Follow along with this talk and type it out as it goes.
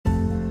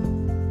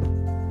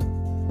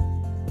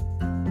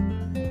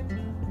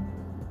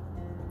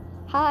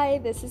Hi,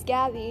 this is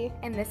Gabby.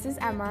 And this is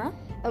Emma.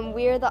 And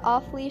we're the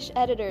off-leash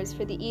editors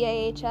for the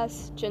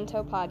EAHS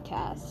Junto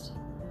podcast.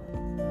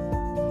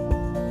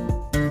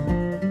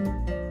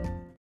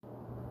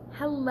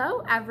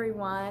 Hello,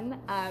 everyone.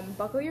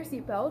 Buckle your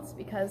seatbelts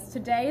because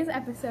today's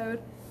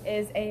episode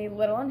is a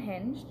little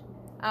unhinged.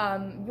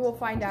 You will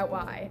find out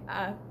why.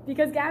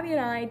 Because Gabby and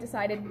I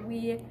decided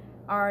we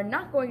are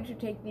not going to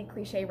take the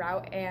cliche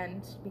route,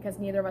 and because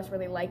neither of us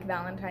really like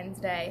Valentine's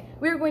Day,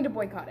 we are going to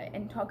boycott it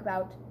and talk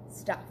about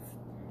stuff.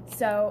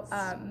 So,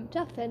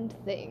 stuff and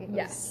things.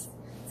 Yes.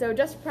 So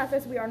just to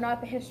preface, we are not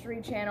the History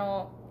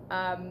Channel.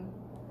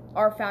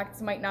 Our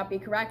facts might not be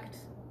correct,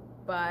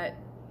 but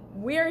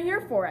we are here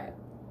for it.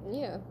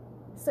 Yeah.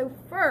 So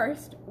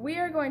first, we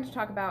are going to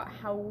talk about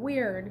how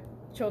weird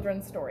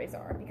children's stories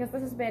are, because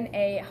this has been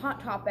a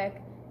hot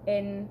topic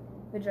in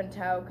the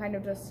Junto, kind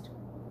of just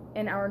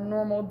in our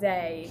normal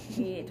day.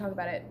 We talk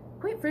about it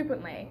quite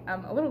frequently,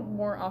 a little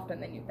more often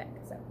than you think.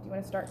 So, do you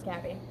want to start,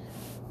 Gabby?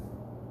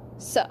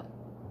 So,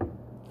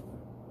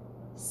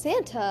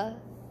 Santa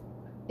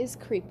is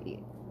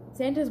creepy.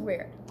 Santa's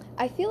weird.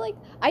 I feel like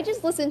I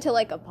just listened to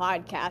a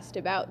podcast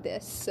about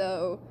this,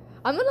 so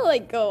I'm gonna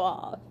go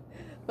off.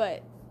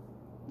 But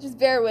just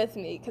bear with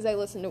me because I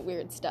listen to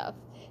weird stuff.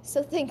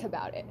 So think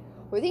about it.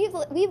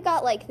 We've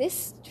got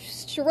this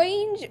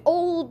strange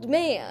old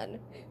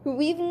man who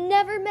we've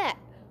never met,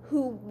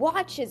 who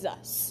watches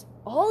us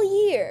all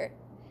year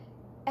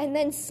and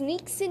then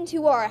sneaks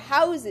into our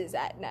houses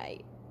at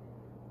night.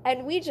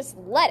 And we just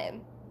let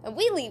him. And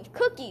we leave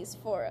cookies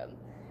for him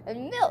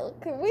and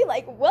milk, and we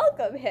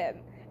welcome him.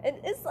 And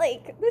it's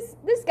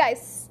this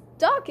guy's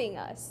stalking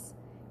us,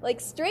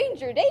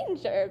 stranger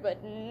danger.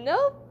 But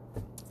nope,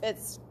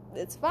 it's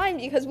fine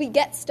because we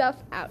get stuff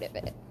out of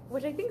it.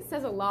 Which I think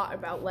says a lot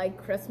about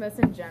Christmas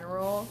in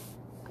general.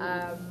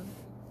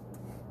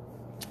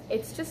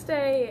 It's just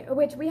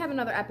which we have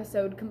another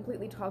episode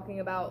completely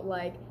talking about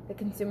the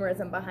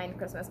consumerism behind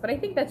Christmas. But I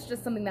think that's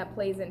just something that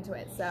plays into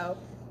it. So,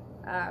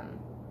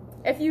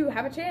 if you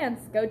have a chance,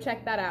 go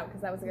check that out,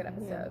 because that was a good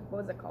episode. Yeah.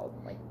 What was it called?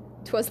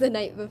 'Twas the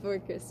Night Before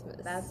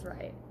Christmas. That's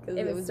right. Because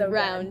it was so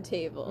round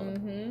table.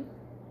 Mm-hmm.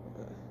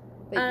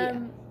 But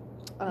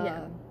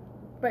yeah.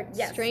 But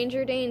yes.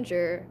 Stranger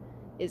danger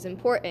is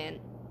important.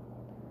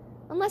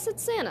 Unless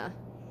it's Santa.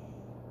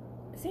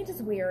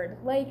 Santa's weird.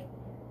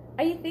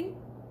 I think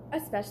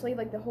especially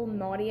the whole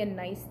naughty and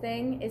nice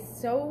thing is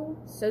so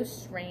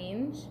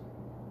strange.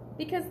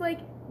 Because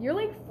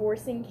you're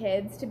forcing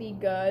kids to be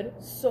good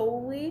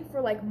solely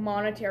for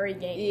monetary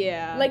gain.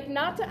 Yeah.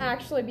 Not to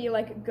actually be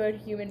good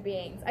human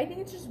beings. I think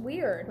it's just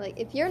weird.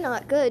 If you're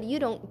not good, you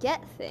don't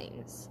get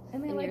things.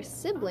 And your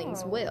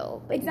siblings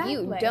will, but exactly.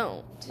 You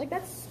don't.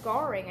 That's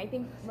scarring. I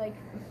think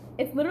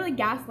it's literally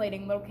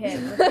gaslighting little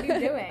kids. What are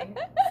you doing?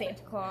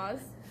 Santa Claus,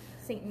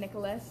 Saint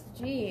Nicholas.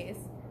 Jeez.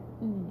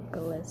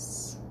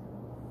 Nicholas.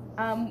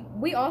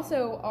 We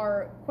also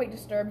are quite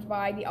disturbed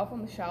by the Elf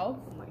on the Shelf.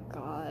 Oh my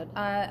god.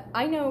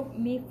 I know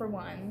me for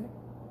one,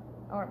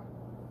 or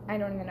I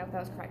don't even know if that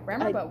was correct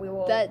grammar, but we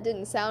will. That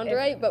didn't sound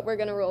right, but we're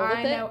gonna roll with it.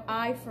 I know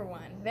I for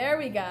one. There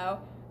we go.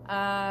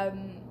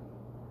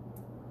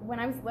 When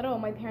I was little,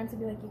 my parents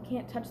would be like, "You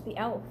can't touch the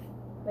elf.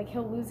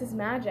 He'll lose his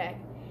magic."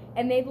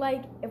 And they'd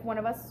if one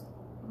of us,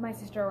 my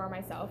sister or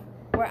myself,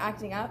 were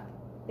acting up,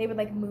 they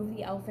would move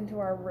the elf into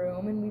our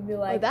room, and we'd be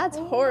like, "Oh, that's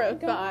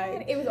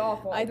horrifying." It was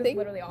awful. It was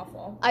literally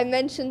awful. I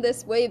mentioned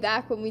this way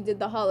back when we did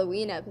the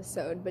Halloween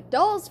episode, but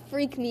dolls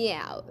freak me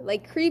out,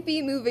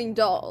 creepy moving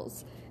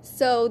dolls.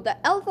 So the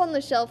Elf on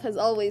the Shelf has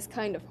always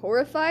kind of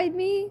horrified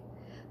me.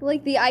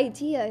 The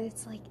idea,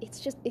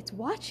 it's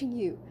watching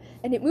you,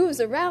 and it moves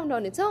around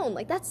on its own.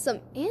 That's some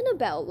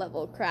Annabelle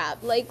level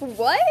crap.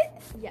 What?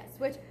 Yes,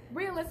 which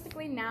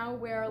realistically now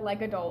we're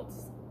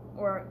adults,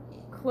 or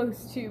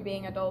close to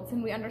being adults,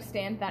 and we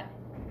understand that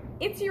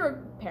it's your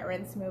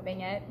parents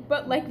moving it,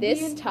 but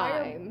this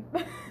time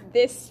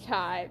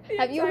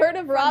have you heard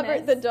of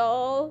Robert the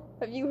Doll?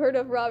 Have you heard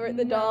of Robert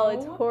the Doll?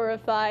 It's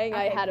horrifying.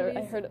 Okay,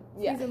 I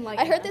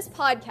heard this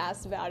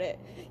podcast about it.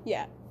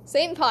 Yeah,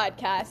 same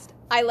podcast.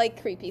 I like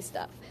creepy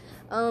stuff,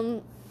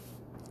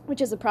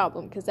 which is a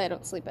problem because I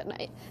don't sleep at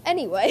night.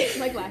 Anyway,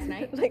 last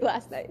night.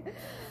 last night.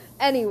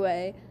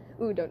 Anyway,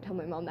 ooh, don't tell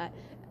my mom that.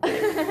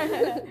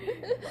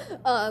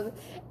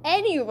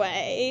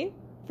 Anyway,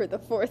 for the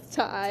fourth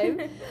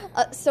time.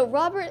 So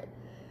Robert,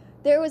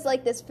 there was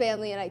this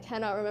family, and I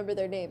cannot remember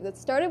their name, that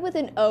started with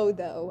an O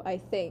though, I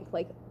think,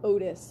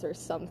 Otis or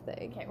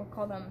something. Okay, we'll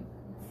call them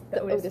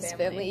the Otis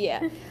family,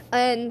 yeah.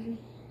 And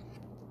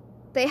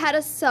they had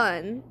a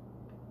son.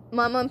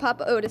 Mama and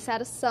Papa Otis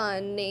had a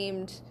son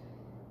named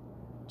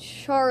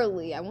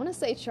Charlie. I want to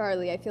say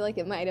Charlie. I feel like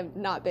it might have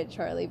not been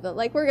Charlie, but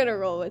we're gonna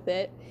roll with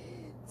it.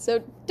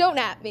 So don't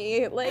at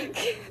me,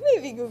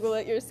 maybe Google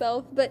it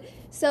yourself. But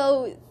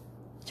so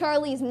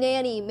Charlie's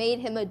nanny made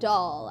him a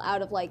doll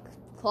out of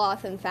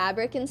cloth and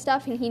fabric and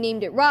stuff, and he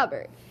named it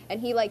Robert.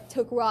 And he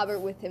took Robert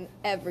with him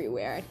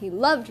everywhere, and he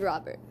loved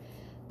Robert.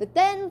 But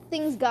then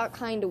things got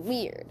kind of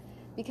weird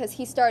because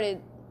he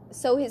started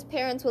so his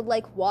parents would,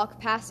 like, walk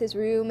past his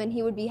room, and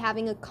he would be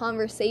having a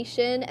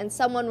conversation, and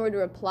someone would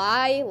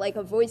reply, like,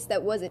 a voice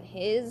that wasn't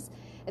his.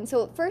 And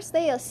so at first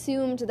they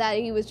assumed that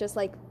he was just,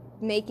 like,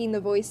 making the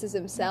voices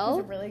himself.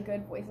 He's a really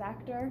good voice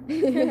actor.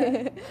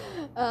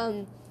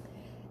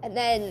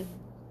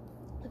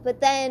 But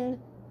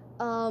then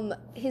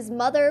his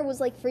mother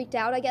was, like, freaked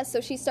out, I guess, so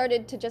she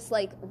started to just,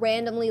 like,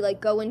 randomly, like,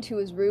 go into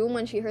his room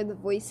when she heard the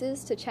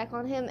voices to check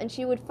on him, and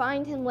she would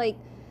find him, like,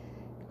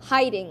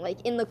 hiding,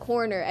 like, in the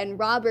corner, and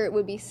Robert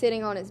would be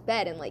sitting on his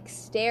bed and, like,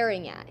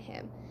 staring at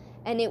him.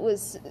 And it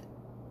was,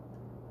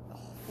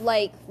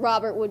 like,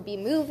 Robert would be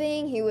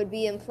moving, he would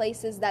be in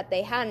places that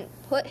they hadn't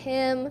put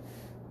him.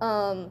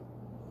 Then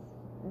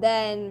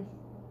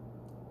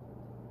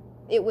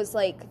it was,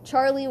 like,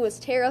 Charlie was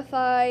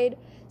terrified,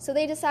 so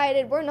they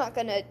decided, we're not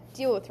gonna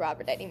deal with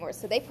Robert anymore,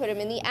 so they put him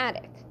in the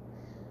attic.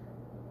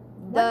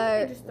 Why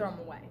didn't they just throw him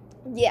away?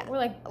 Yeah. Or,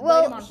 like, light him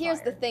well, on here's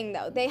fire? the thing,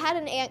 though. They had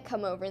an aunt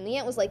come over, and the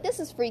aunt was like, this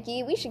is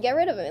freaky, we should get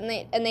rid of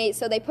him.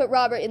 So they put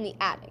Robert in the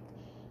attic.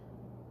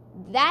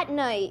 That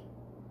night,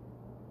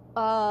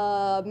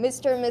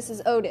 Mr. and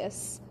Mrs.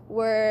 Otis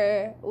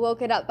were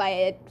woken up by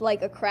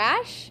a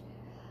crash.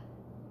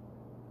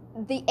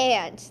 The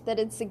aunt that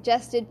had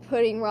suggested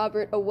putting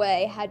Robert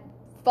away had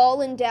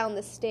fallen down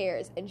the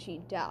stairs, and she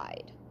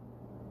died.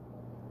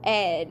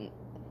 And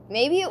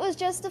maybe it was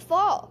just a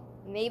fall.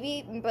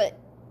 But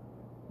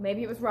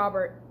Maybe it was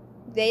Robert.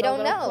 they The don't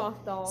little know.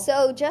 cloth doll.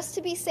 So just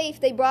to be safe,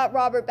 they brought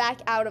Robert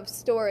back out of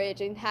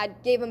storage and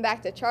gave him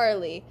back to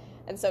Charlie.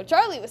 And so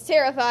Charlie was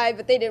terrified,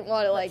 but they didn't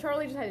want to, like...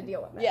 Charlie just had to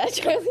deal with it. Yeah,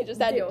 Charlie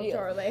just had to with deal.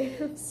 Charlie.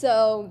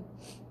 So,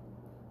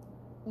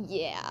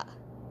 yeah.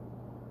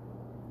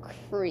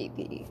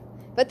 Creepy.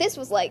 But this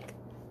was, like,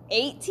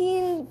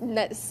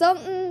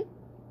 18-something.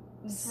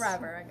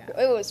 Forever ago.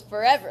 It was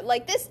forever.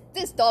 Like,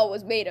 this doll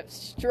was made of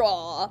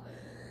straw.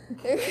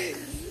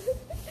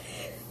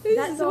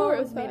 That doll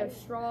was made of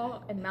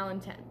straw and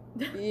malcontent.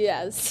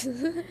 Yes.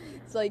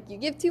 It's like, you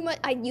give too much...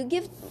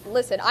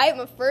 Listen, I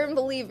am a firm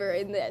believer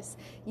in this.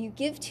 You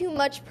give too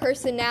much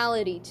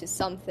personality to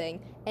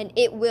something, and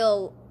it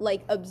will,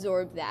 like,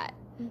 absorb that.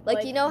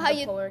 Like, you know how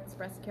the Polar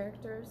Express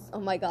characters? Oh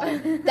my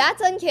god.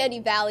 That's Uncanny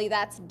Valley,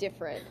 that's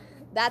different.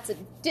 That's a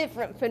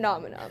different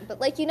phenomenon. But,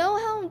 like, you know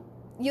how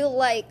you'll,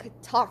 like,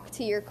 talk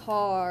to your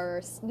car,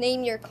 or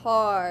name your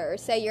car, or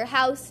say your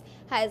house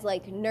has,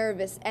 like,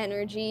 nervous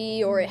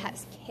energy, or it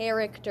has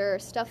character,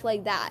 stuff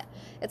like that.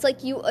 It's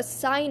like you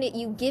assign it,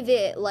 you give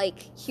it, like,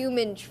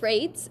 human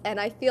traits, and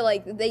I feel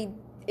like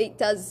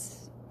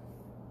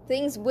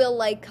things will,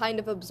 like, kind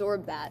of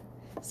absorb that.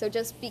 So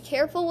just be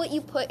careful what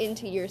you put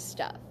into your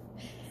stuff.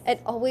 And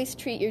always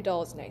treat your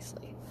dolls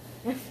nicely.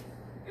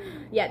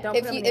 Yeah, don't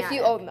put them in the if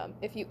you attic. own them.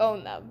 If you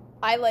own them.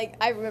 I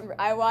remember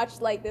I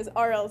watched, like, this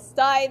R.L.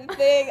 Stein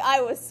thing.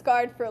 I was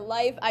scarred for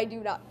life. I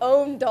do not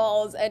own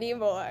dolls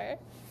anymore.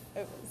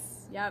 It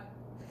was... Yep.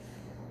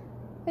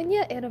 And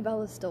yet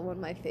Annabelle is still one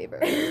of my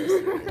favorite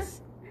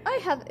movies.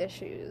 I have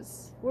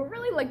issues. We're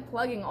really, like,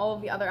 plugging all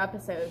of the other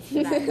episodes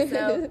today.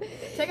 So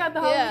check out the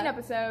Halloween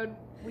episode.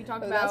 We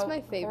talked about that's my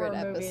favorite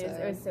horror movies.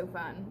 episode. It was so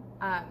fun.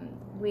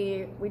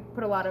 We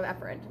put a lot of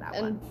effort into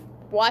that one.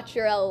 Watch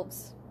your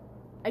elves.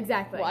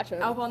 Exactly. Watch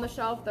them. Elf on the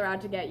Shelf, they're out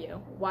to get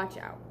you. Watch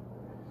out.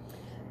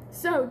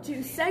 So, to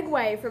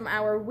segue from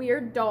our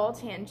weird doll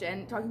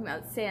tangent, talking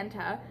about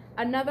Santa,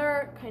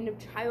 another kind of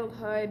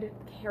childhood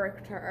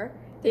character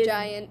The is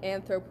giant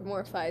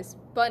anthropomorphized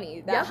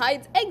bunny that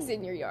hides eggs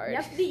in your yard.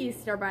 Yep, the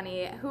Easter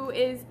Bunny, who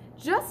is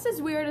just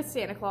as weird as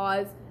Santa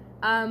Claus.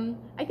 I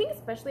think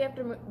especially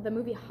after the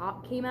movie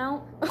Hop came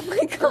out. Oh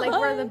my god. Like,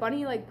 where the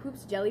bunny, like,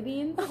 poops jelly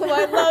beans. Oh,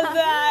 I love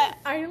that.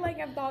 I, like,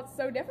 have thought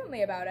so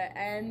differently about it,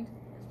 and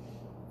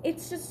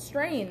it's just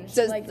strange.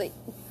 Does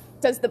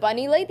the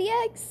bunny lay the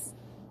eggs?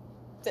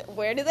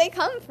 Where do they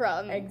come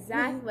from?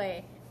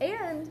 Exactly.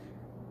 And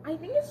I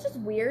think it's just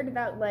weird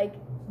that, like,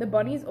 the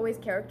bunny is always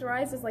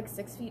characterized as, like,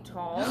 6 feet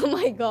tall. Oh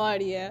my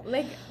god, yeah.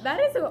 Like, that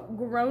is a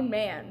grown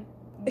man.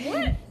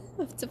 What?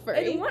 It's a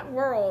furry. In what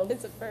world?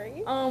 It's a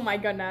furry. Oh my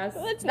goodness.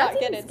 Let's not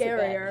get into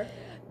scarier.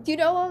 that. Do you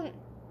know,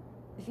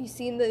 have you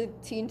seen the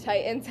Teen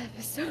Titans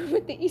episode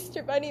with the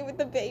Easter Bunny with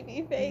the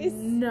baby face?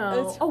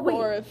 No. It's wait.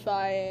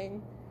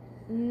 horrifying.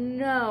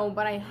 No,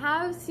 but I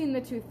have seen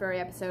the Tooth Fairy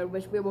episode,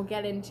 which we will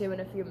get into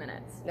in a few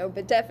minutes. No,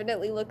 but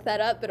definitely look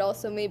that up, but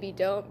also maybe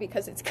don't,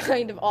 because it's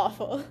kind of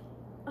awful.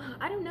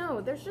 I don't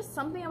know. There's just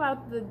something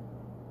about the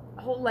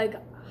whole, like,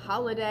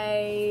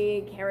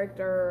 holiday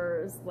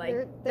characters,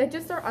 like, they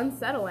just are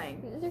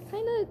unsettling. They're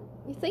kind of,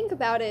 you think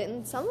about it,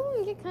 and some of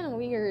them get kind of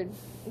weird.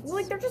 Well,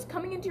 like, they're just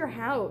coming into your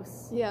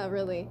house. Yeah,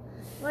 really.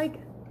 Like,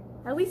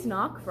 at least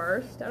knock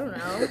first. I don't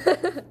know.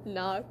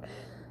 Knock.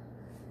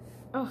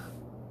 Oh,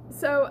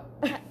 so...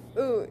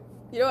 Ooh,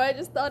 you know what I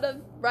just thought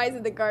of? Rise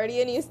of the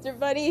Guardian Easter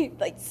Bunny,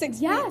 like 6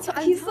 feet tall.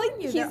 He's like,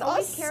 you, he's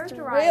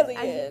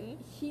Australian.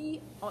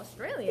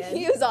 Australian?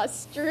 He is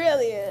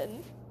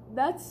Australian.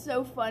 That's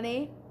so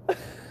funny.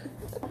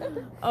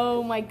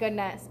 Oh my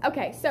goodness.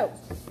 Okay, so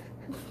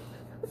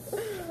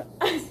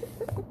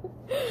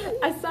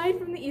Aside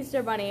from the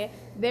Easter Bunny,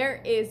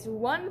 there is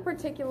one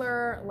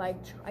particular, like,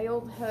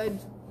 childhood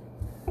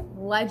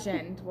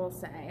legend, we'll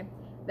say,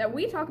 that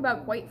we talk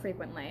about quite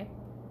frequently,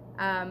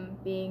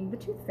 being the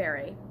Tooth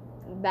Fairy.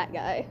 That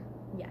guy.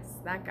 Yes,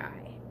 that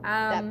guy.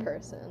 That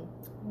person.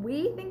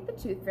 We think the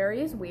Tooth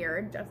Fairy is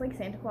weird, just like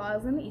Santa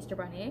Claus and the Easter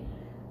Bunny,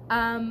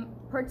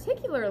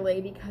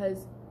 particularly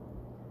because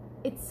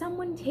it's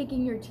someone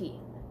taking your teeth.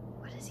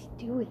 What does he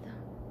do with them?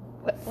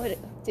 What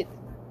did...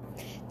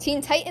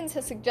 Teen Titans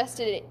has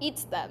suggested it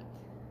eats them.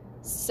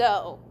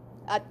 So,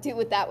 do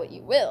with that what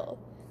you will.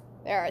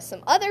 There are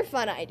some other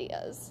fun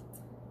ideas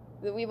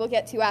that we will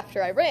get to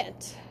after I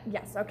rant.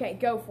 Yes, okay,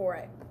 go for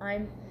it.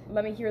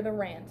 Let me hear the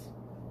rant.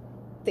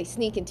 They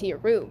sneak into your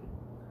room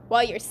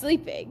while you're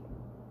sleeping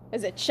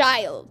as a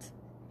child,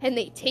 and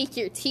they take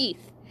your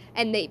teeth,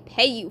 and they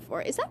pay you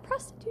for it. Is that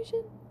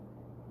prostitution?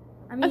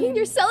 I mean,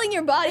 you're selling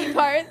your body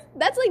parts.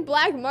 That's like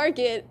black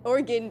market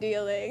organ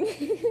dealing.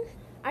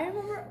 I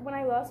remember when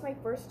I lost my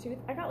first tooth,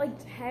 I got like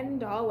 $10.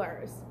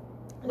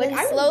 Like,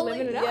 I was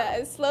living it up.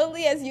 Yeah,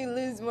 slowly as you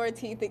lose more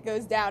teeth, it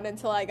goes down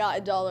until I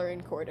got $1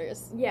 in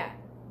quarters. Yeah.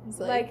 It's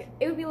like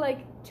it would be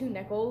like 2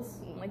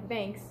 nickels. Like,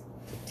 thanks.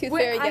 Tooth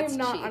Fairy gets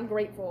cheap. I am not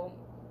ungrateful.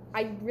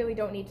 I really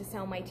don't need to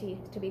sell my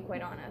teeth, to be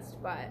quite honest,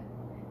 but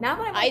now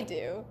that I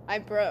do.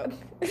 I'm broke.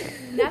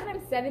 Now that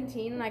I'm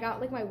 17 and I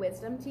got, like, my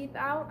wisdom teeth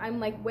out, I'm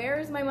like,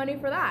 where's my money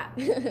for that?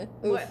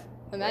 Oof.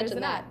 Imagine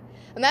that.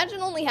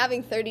 Imagine only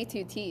having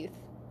 32 teeth.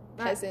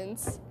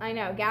 Peasants. I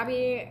know.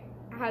 Gabby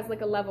has,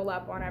 like, a level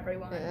up on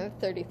everyone.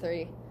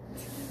 33.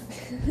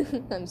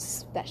 I'm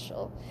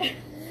special.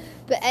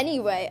 But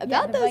anyway,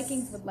 about the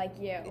Vikings would like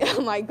you.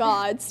 Oh my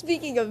God!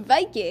 Speaking of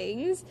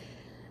Vikings,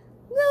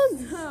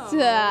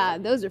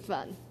 those are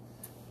fun.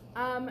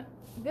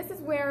 This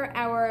is where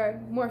our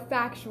more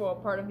factual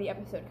part of the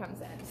episode comes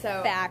in.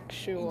 So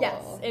factual.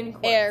 Yes, in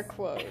quotes. Air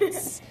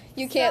quotes.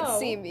 You can't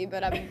see me,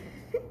 but I'm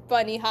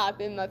bunny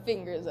hopping my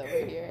fingers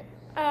over here.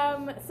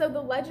 So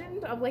the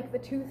legend of, like, the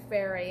Tooth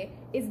Fairy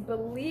is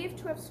believed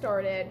to have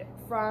started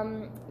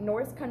from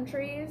Norse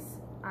countries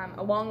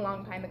a long,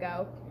 long time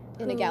ago.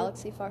 In a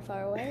galaxy far,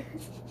 far away.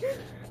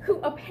 Who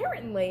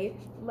apparently,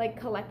 like,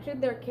 collected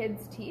their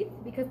kids' teeth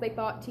because they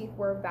thought teeth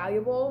were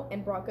valuable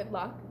and brought good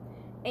luck.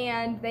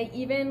 And they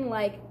even,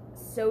 like,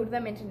 sewed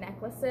them into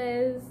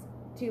necklaces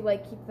to,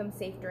 like, keep them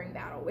safe during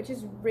battle, which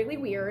is really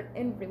weird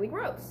and really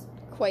gross.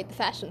 Quite the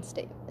fashion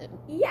statement.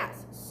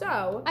 Yes,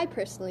 so... I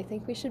personally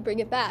think we should bring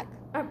it back.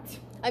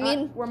 I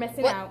mean... we're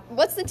missing out.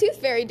 What's the Tooth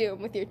Fairy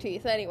doing with your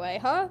teeth anyway,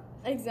 huh?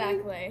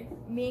 Exactly.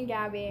 Me and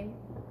Gabby...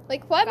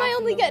 Like, why am I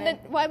only getting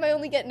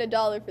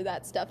 $1 for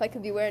that stuff? I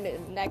could be wearing it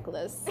in a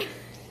necklace.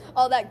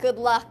 All that good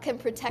luck and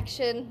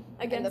protection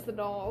against the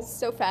dolls.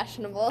 So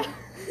fashionable.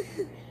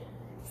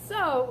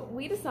 So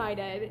we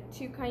decided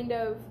to kind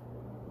of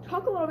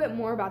talk a little bit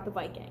more about the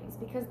Vikings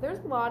because there's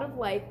a lot of,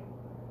 like,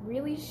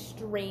 really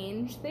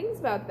strange things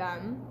about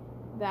them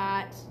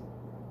that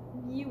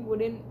you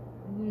wouldn't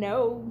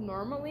know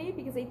normally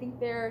because I think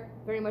they're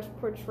very much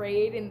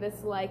portrayed in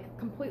this, like,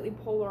 completely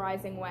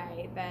polarizing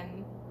way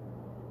than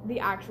the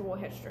actual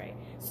history.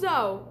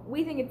 So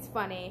we think it's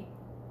funny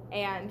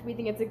and we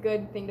think it's a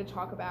good thing to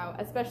talk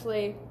about,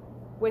 especially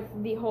with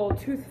the whole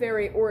Tooth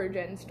Fairy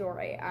origin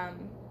story.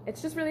 It's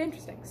just really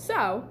interesting.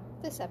 So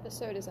this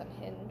episode is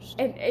unhinged.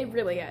 It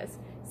really is.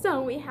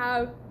 So we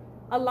have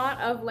a lot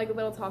of, like,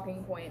 little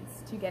talking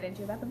points to get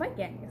into about the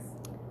Vikings.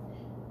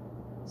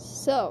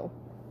 So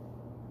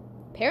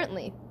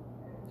apparently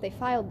they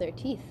filed their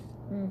teeth.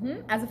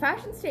 As a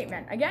fashion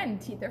statement. Again,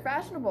 teeth are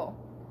fashionable.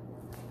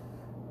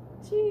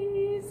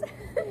 Cheese.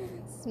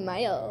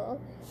 Smile.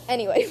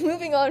 Anyway,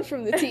 moving on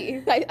from the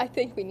teeth. I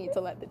think we need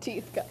to let the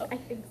teeth go. I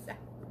think so.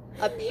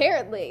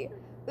 Apparently,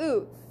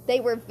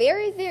 they were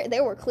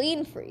they were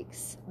clean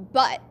freaks,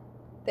 but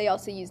they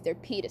also used their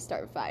pee to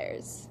start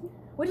fires.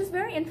 Which is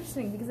very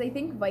interesting because I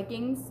think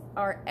Vikings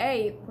are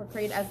A,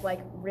 portrayed as,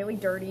 like, really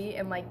dirty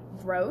and, like,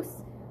 gross,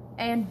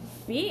 and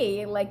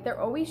B, like, they're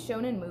always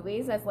shown in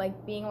movies as,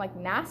 like, being, like,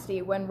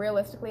 nasty when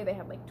realistically they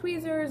have, like,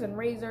 tweezers and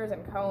razors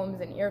and combs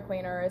and ear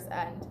cleaners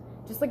and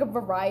just, like, a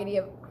variety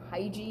of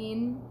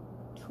hygiene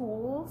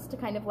tools to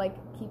kind of, like,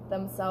 keep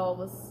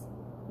themselves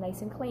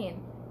nice and clean,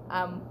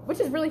 which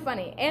is really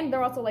funny. And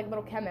they're also, like,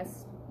 little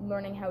chemists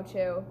learning how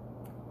to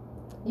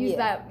use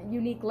that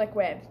unique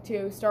liquid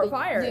to start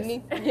fires.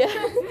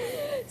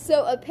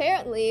 So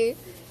apparently,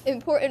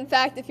 important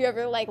fact, if you're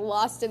ever, like,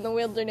 lost in the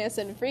wilderness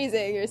and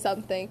freezing or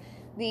something,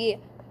 the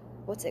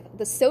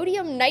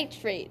sodium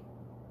nitrate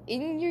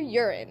in your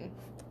urine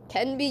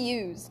can be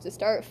used to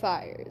start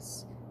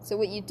fires. So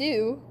what you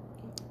do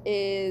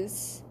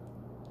is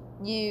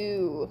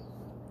you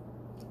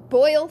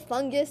boil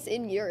fungus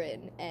in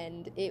urine,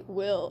 and it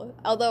will,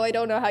 although I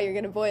don't know how you're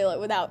going to boil it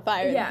without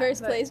fire in the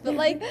first place, but,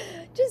 like,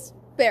 just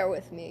bear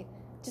with me.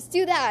 Just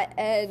do that,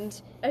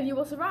 and you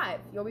will survive.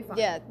 You'll be fine.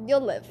 Yeah,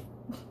 you'll live.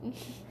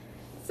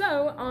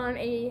 So, on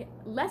a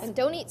less... And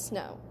don't eat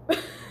snow.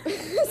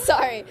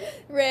 Sorry,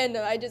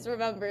 random. I just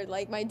remembered,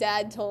 like, my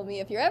dad told me,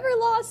 if you're ever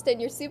lost and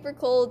you're super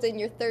cold and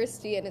you're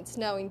thirsty and it's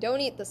snowing,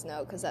 don't eat the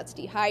snow, because that's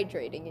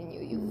dehydrating in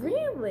you.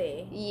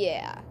 Really?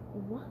 Yeah.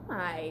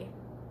 Why?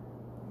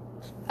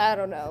 I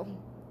don't know.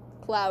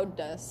 Cloud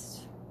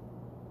dust.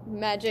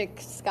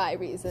 Magic sky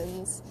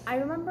reasons. I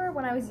remember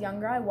when I was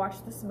younger, I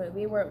watched this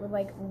movie where it would,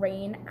 like,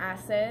 rain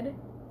acid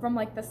from,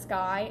 like, the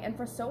sky, and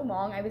for so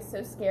long, I was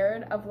so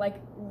scared of, like,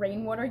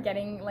 rainwater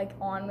getting, like,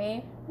 on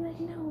me. I'm like,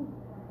 no,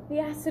 the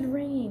acid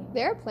rain.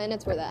 There are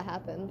planets where that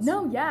happens.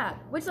 No, yeah.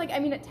 Which, like, I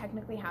mean, it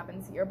technically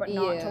happens here, but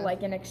not to,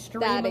 like, an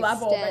extreme that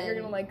level extent. that you're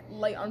gonna, like,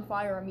 light on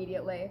fire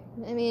immediately.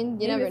 I mean,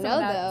 you never know,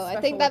 though. I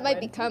think that might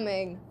be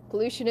coming.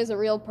 Pollution is a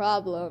real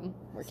problem.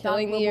 We're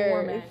killing the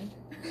earth.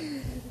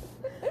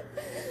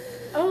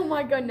 Oh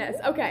my goodness.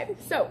 Okay,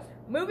 so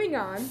moving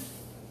on.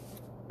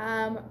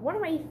 One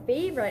of my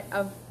favorite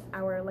of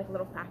our like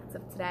little facts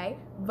of today: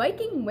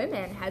 Viking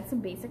women had some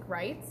basic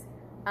rights,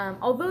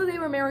 although they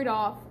were married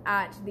off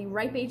at the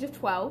ripe age of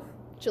 12.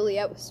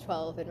 Juliet was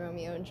 12 in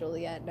Romeo and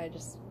Juliet, and I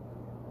just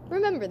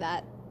remember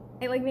that.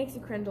 It like makes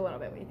you cringe a little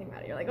bit when you think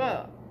about it. You're like,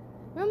 oh.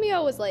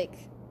 Romeo was like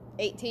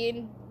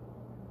 18.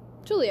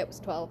 Juliet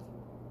was 12.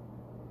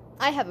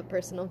 I have a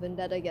personal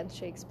vendetta against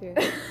Shakespeare.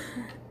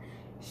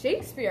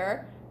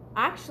 Shakespeare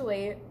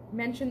actually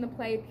mentioned the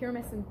play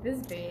Pyramus and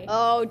Thisbe.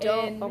 Oh,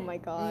 don't. Oh my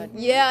god.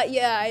 Yeah, I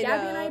know.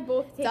 Gabby and I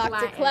both take Dr.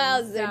 Latin,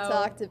 Clausen so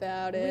talked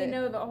about it. We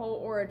know the whole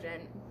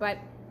origin. But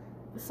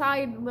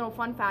side little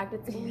fun fact,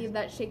 it's believed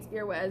that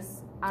Shakespeare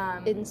was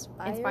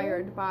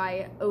inspired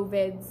by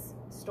Ovid's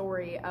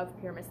story of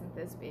Pyramus and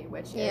Thisbe,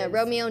 which is...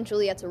 Romeo and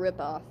Juliet's a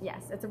ripoff.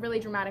 Yes, it's a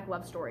really dramatic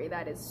love story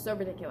that is so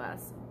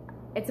ridiculous.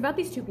 It's about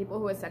these two people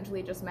who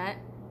essentially just met,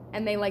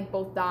 and they, like,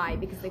 both die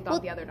because they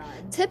thought the other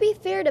died. To be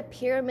fair to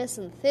Pyramus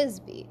and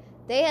Thisbe,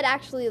 they had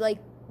actually, like,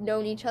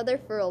 known each other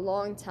for a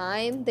long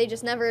time. They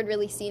just never had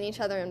really seen each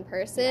other in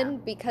person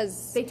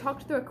because... They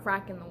talked through a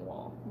crack in the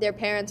wall. Their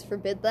parents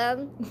forbid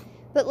them.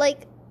 But,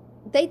 like,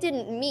 they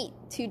didn't meet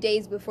 2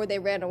 days before they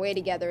ran away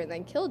together and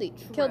then killed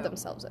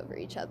themselves over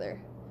each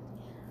other.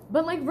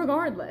 But, like,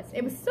 regardless,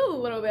 it was still a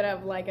little bit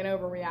of, like, an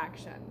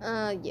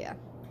overreaction. Yeah.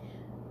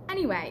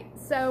 Anyway,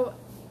 so...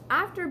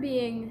 After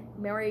being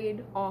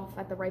married off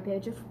at the ripe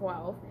age of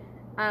 12,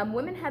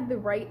 women had the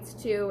rights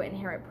to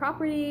inherit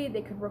property,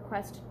 they could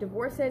request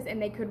divorces,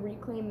 and they could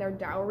reclaim their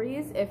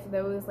dowries if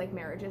those, like,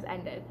 marriages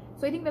ended.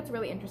 So I think that's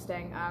really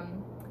interesting,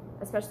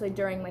 especially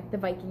during, like, the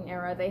Viking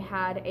era. They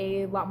had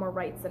a lot more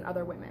rights than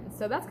other women,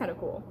 so that's kind of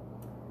cool.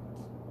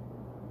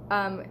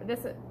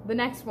 The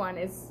next one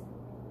is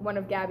one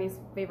of Gabby's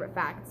favorite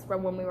facts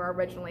from when we were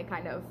originally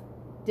kind of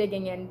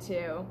digging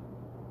into...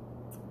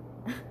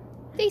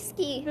 They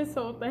ski. This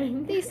whole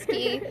thing. They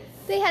ski.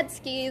 They had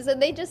skis, and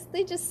they just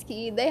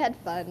skied. They had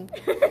fun.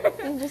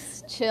 And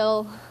just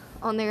chill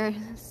on their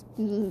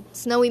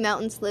snowy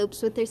mountain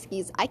slopes with their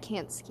skis. I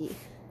can't ski.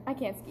 I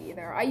can't ski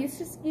either. I used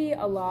to ski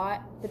a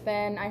lot, but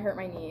then I hurt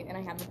my knee, and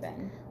I haven't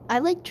been. I,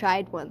 like,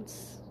 tried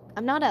once.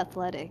 I'm not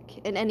athletic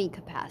in any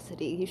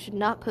capacity. You should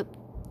not put...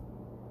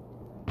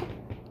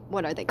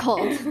 What are they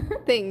called?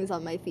 Things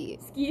on my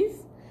feet.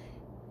 Skis?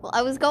 Well,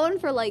 I was going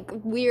for, like,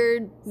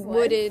 weird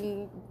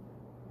wooden...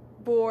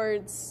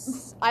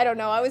 boards. I don't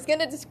know. I was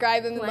gonna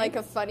describe them in like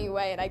a funny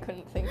way and I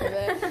couldn't think of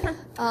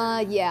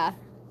it. Yeah.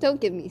 Don't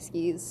give me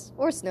skis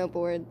or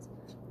snowboards.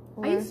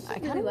 I used to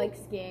really like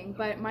skiing,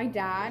 but my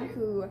dad,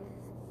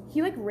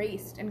 he like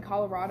raced in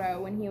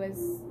Colorado when he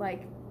was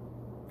like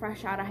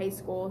fresh out of high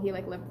school. He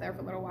like lived there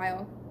for a little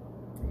while,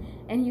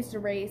 and he used to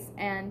race.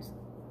 And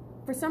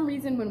for some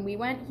reason, when we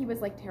went, he was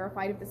like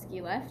terrified of the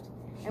ski lift.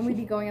 And we'd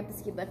be going up the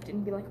ski lift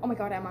and be like, oh my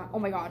god, Emma, oh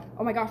my gosh,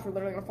 we're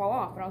literally gonna fall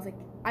off. And I was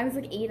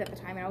like 8 at the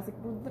time, and I was like,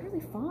 we're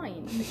literally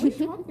fine. Like, what are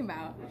you talking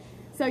about?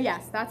 So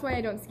yes, that's why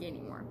I don't ski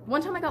anymore.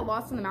 One time I got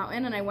lost in the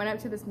mountain, and I went up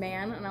to this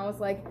man, and I was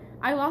like,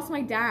 I lost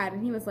my dad.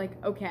 And he was like,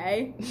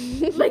 okay.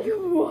 Like,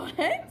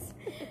 what?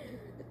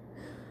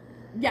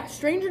 Yeah,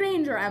 stranger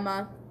danger,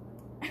 Emma.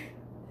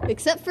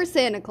 Except for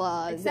Santa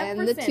Claus,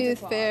 and the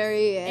Tooth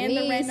Fairy, and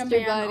the random Easter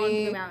man Bunny.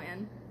 on the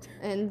mountain.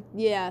 And,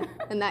 yeah,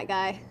 and that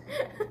guy.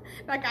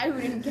 That guy who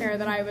didn't care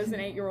that I was an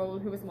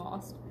 8-year-old who was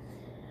lost.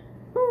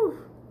 Whew.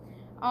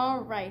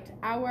 All right,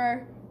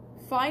 our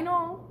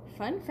final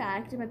fun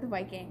fact about the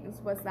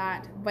Vikings was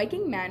that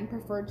Viking men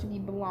preferred to be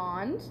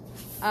blonde,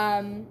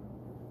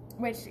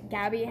 which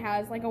Gabby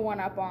has, like, a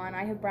one-up on.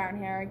 I have brown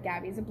hair,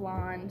 Gabby's a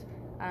blonde,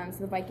 so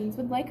the Vikings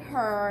would like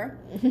her.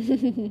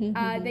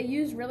 They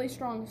used really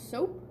strong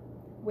soap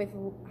with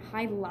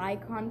high lye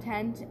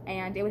content,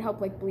 and it would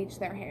help, like, bleach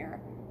their hair.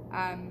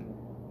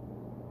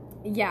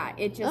 Yeah,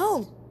 it just...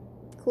 Oh,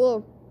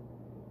 cool.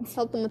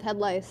 Help them with head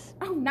lice.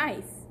 Oh,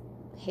 nice.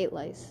 Hate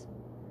lice.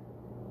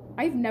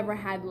 I've never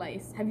had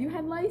lice. Have you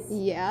had lice?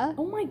 Yeah.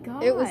 Oh my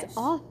gosh. It was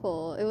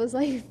awful. It was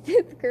like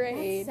 5th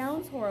grade. That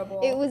sounds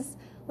horrible. It was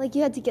like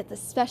you had to get the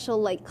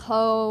special like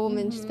comb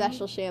and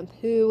special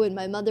shampoo, and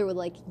my mother would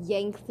like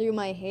yank through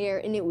my hair,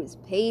 and it was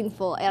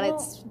painful. And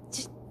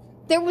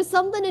there was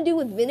something to do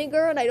with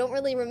vinegar, and I don't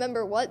really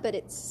remember what, but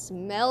it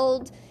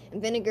smelled,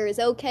 and vinegar is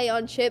okay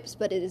on chips,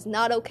 but it is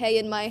not okay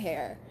in my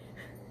hair.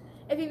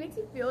 If it makes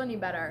you feel any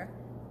better,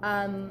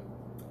 I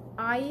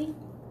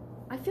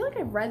feel like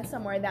I've read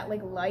somewhere that,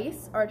 like,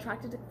 lice are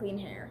attracted to clean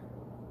hair.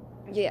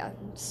 Yeah,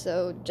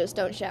 so just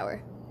don't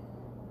shower.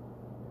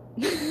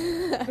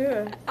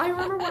 I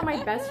remember one of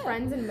my best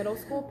friends in middle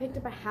school picked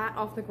up a hat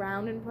off the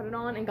ground and put it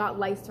on and got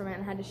lice from it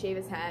and had to shave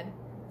his head.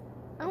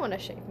 I want to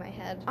shave my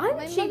head. I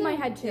would shave my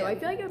head, too. Yeah. I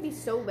feel like it would be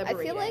so liberating.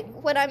 I feel like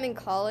when I'm in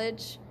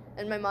college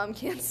and my mom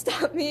can't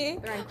stop me.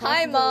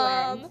 Hi,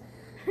 Mom.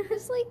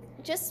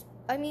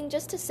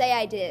 just to say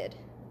I did,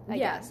 I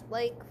guess.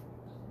 Like,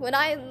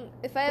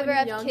 if I ever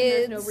have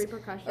kids, no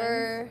repercussions.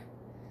 Or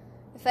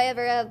if I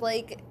ever have,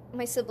 like,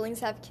 my siblings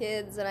have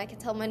kids, and I can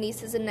tell my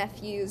nieces and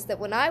nephews that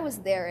when I was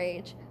their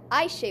age,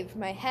 I shaved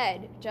my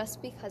head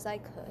just because I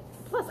could.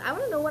 Plus, I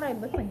want to know what I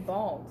look like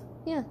bald.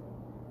 Yeah.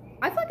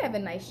 I feel like I have a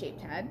nice shaped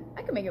head.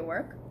 I could make it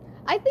work.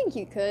 I think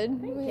you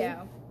could. Thank you.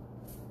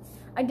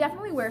 I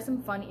definitely wear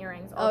some fun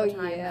earrings all the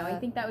time, though. I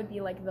think that would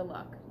be, like, the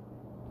look.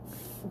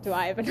 Do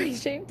I have a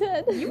nice shaped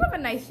head? You have a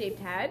nice shaped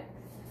head.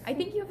 I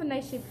think you have a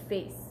nice shaped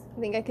face. I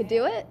think I could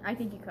do it? I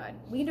think you could.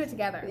 We can do it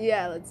together.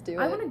 Yeah, let's do it.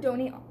 I want to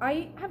donate.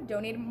 I have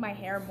donated my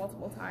hair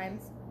multiple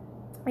times.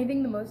 I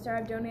think the most hair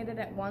I've donated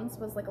at once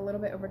was like a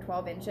little bit over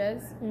 12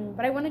 inches.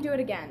 But I want to do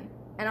it again.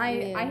 And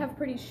I have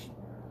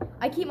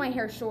I keep my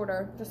hair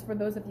shorter, just for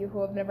those of you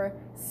who have never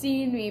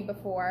seen me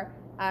before.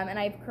 And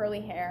I have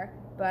curly hair,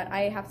 but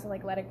I have to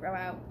like let it grow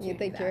out. You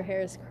think your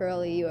hair is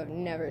curly? You have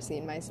never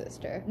seen my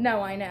sister. No,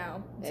 I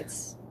know.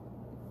 It's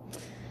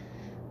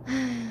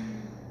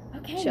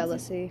okay.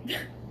 Jealousy.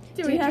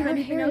 Do we have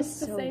anything else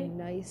to say? Her hair is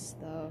so nice,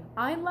 though.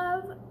 I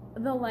love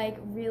the, like,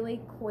 really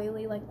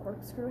coily, like,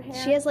 corkscrew hair.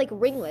 She has, like,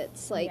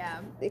 ringlets. Like,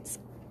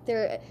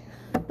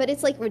 but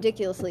it's, like,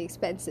 ridiculously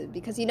expensive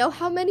because you know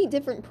how many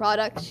different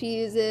products she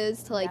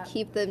uses to, like,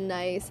 keep them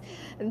nice?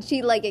 And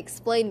she, like,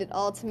 explained it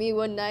all to me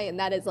one night, and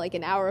that is, like,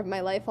 an hour of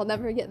my life I'll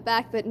never get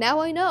back. But now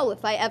I know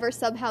if I ever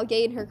somehow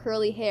gain her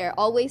curly hair,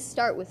 always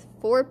start with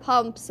 4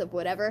 pumps of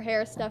whatever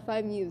hair stuff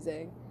I'm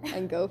using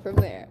and go from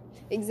there.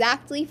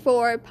 Exactly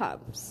 4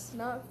 pumps.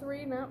 Not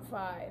 3, not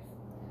 5.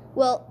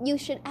 Well, you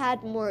should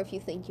add more if you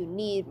think you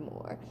need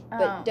more.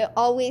 But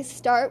always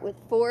start with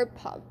 4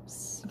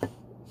 pumps.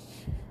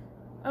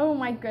 Oh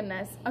my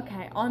goodness.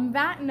 Okay, on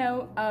that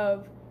note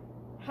of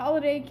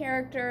holiday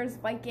characters,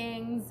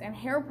 Vikings, and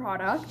hair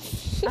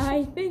products,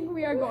 I think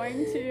we are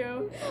going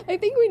to... I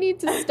think we need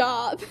to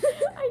stop.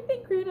 I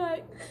think we're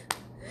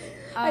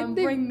gonna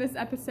bring this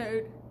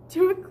episode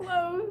to a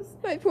close.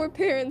 My poor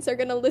parents are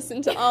going to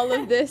listen to all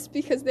of this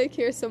because they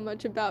care so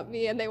much about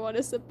me and they want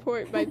to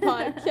support my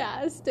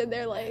podcast. And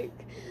they're like,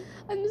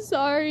 I'm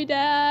sorry,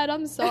 Dad.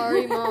 I'm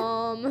sorry,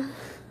 Mom.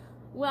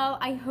 Well,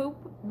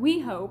 we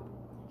hope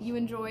you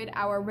enjoyed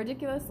our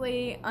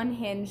ridiculously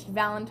unhinged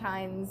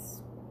Valentine's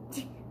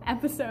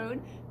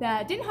episode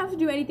that didn't have to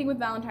do anything with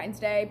Valentine's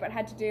Day, but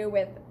had to do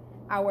with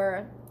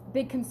our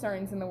big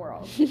concerns in the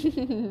world.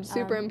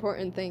 Super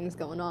important things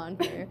going on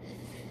here.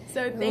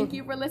 So thank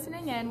you for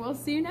listening, and we'll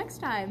see you next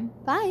time.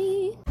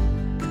 Bye.